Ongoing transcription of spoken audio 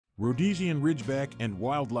Rhodesian Ridgeback and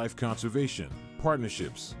wildlife conservation,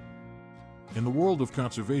 partnerships. In the world of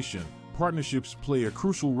conservation, partnerships play a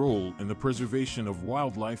crucial role in the preservation of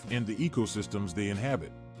wildlife and the ecosystems they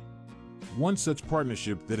inhabit. One such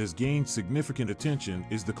partnership that has gained significant attention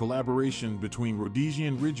is the collaboration between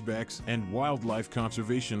Rhodesian Ridgebacks and wildlife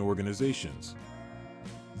conservation organizations.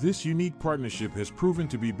 This unique partnership has proven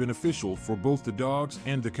to be beneficial for both the dogs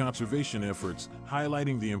and the conservation efforts,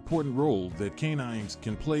 highlighting the important role that canines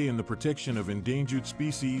can play in the protection of endangered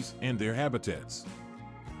species and their habitats.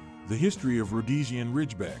 The history of Rhodesian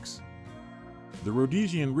Ridgebacks. The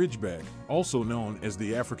Rhodesian Ridgeback, also known as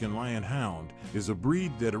the African Lion Hound, is a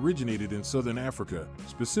breed that originated in southern Africa,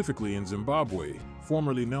 specifically in Zimbabwe,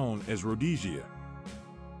 formerly known as Rhodesia.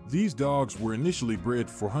 These dogs were initially bred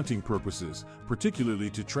for hunting purposes, particularly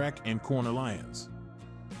to track and corner lions.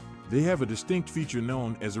 They have a distinct feature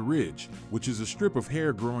known as a ridge, which is a strip of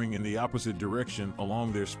hair growing in the opposite direction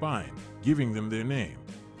along their spine, giving them their name.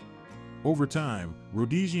 Over time,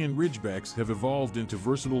 Rhodesian Ridgebacks have evolved into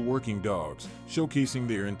versatile working dogs, showcasing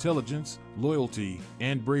their intelligence, loyalty,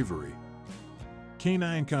 and bravery.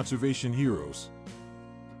 Canine conservation heroes.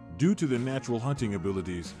 Due to their natural hunting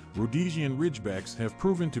abilities, Rhodesian Ridgebacks have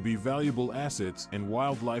proven to be valuable assets in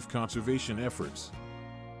wildlife conservation efforts.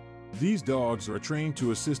 These dogs are trained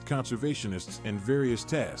to assist conservationists in various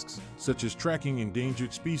tasks, such as tracking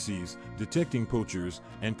endangered species, detecting poachers,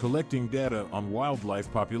 and collecting data on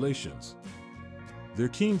wildlife populations. Their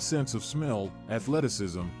keen sense of smell,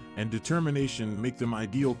 athleticism, and determination make them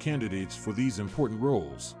ideal candidates for these important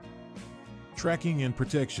roles. Tracking and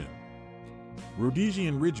protection.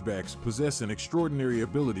 Rhodesian Ridgebacks possess an extraordinary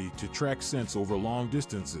ability to track scents over long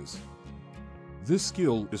distances. This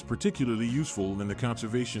skill is particularly useful in the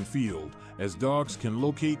conservation field, as dogs can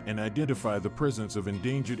locate and identify the presence of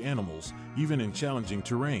endangered animals, even in challenging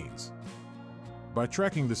terrains. By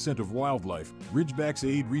tracking the scent of wildlife, Ridgebacks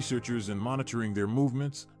aid researchers in monitoring their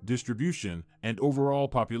movements, distribution, and overall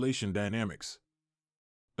population dynamics.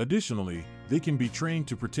 Additionally, they can be trained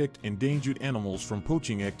to protect endangered animals from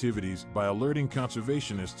poaching activities by alerting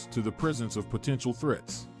conservationists to the presence of potential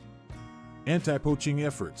threats. Anti-poaching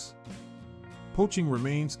efforts. Poaching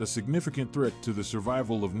remains a significant threat to the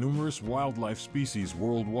survival of numerous wildlife species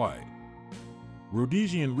worldwide.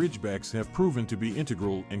 Rhodesian Ridgebacks have proven to be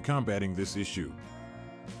integral in combating this issue.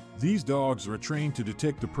 These dogs are trained to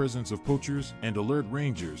detect the presence of poachers and alert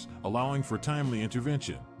rangers, allowing for timely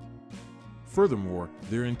intervention. Furthermore,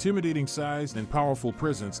 their intimidating size and powerful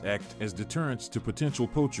presence act as deterrents to potential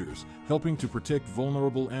poachers, helping to protect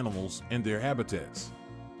vulnerable animals and their habitats.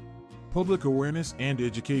 Public awareness and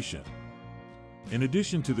education. In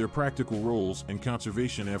addition to their practical roles in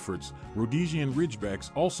conservation efforts, Rhodesian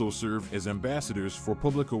Ridgebacks also serve as ambassadors for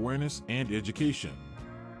public awareness and education.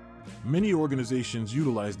 Many organizations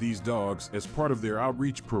utilize these dogs as part of their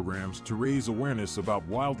outreach programs to raise awareness about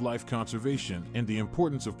wildlife conservation and the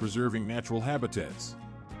importance of preserving natural habitats.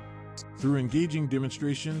 Through engaging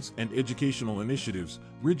demonstrations and educational initiatives,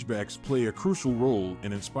 Ridgebacks play a crucial role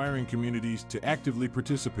in inspiring communities to actively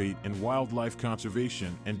participate in wildlife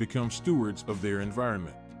conservation and become stewards of their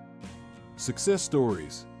environment. Success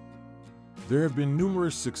stories. There have been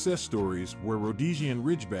numerous success stories where Rhodesian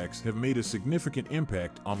Ridgebacks have made a significant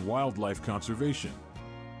impact on wildlife conservation.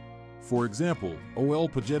 For example, Ol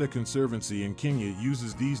Pejeta Conservancy in Kenya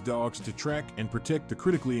uses these dogs to track and protect the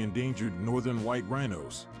critically endangered northern white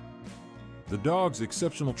rhinos. The dog's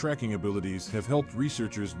exceptional tracking abilities have helped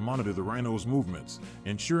researchers monitor the rhinos' movements,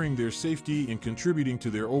 ensuring their safety and contributing to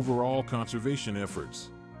their overall conservation efforts.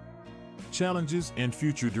 Challenges and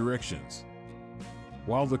future directions.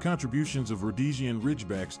 While the contributions of Rhodesian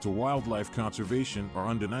Ridgebacks to wildlife conservation are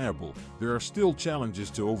undeniable, there are still challenges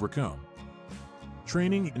to overcome.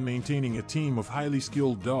 Training and maintaining a team of highly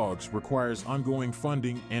skilled dogs requires ongoing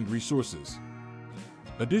funding and resources.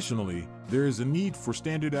 Additionally, there is a need for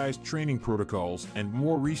standardized training protocols and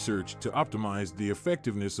more research to optimize the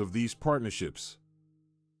effectiveness of these partnerships.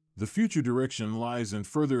 The future direction lies in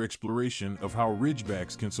further exploration of how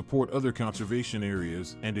Ridgebacks can support other conservation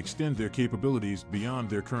areas and extend their capabilities beyond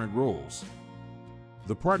their current roles.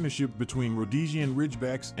 The partnership between Rhodesian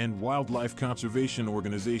Ridgebacks and wildlife conservation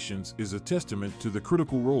organizations is a testament to the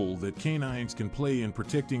critical role that canines can play in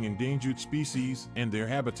protecting endangered species and their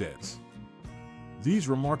habitats. These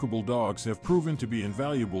remarkable dogs have proven to be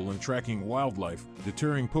invaluable in tracking wildlife,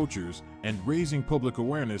 deterring poachers, and raising public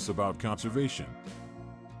awareness about conservation.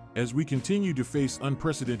 As we continue to face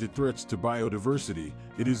unprecedented threats to biodiversity,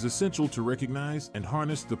 it is essential to recognize and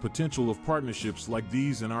harness the potential of partnerships like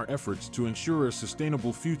these in our efforts to ensure a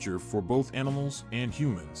sustainable future for both animals and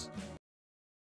humans.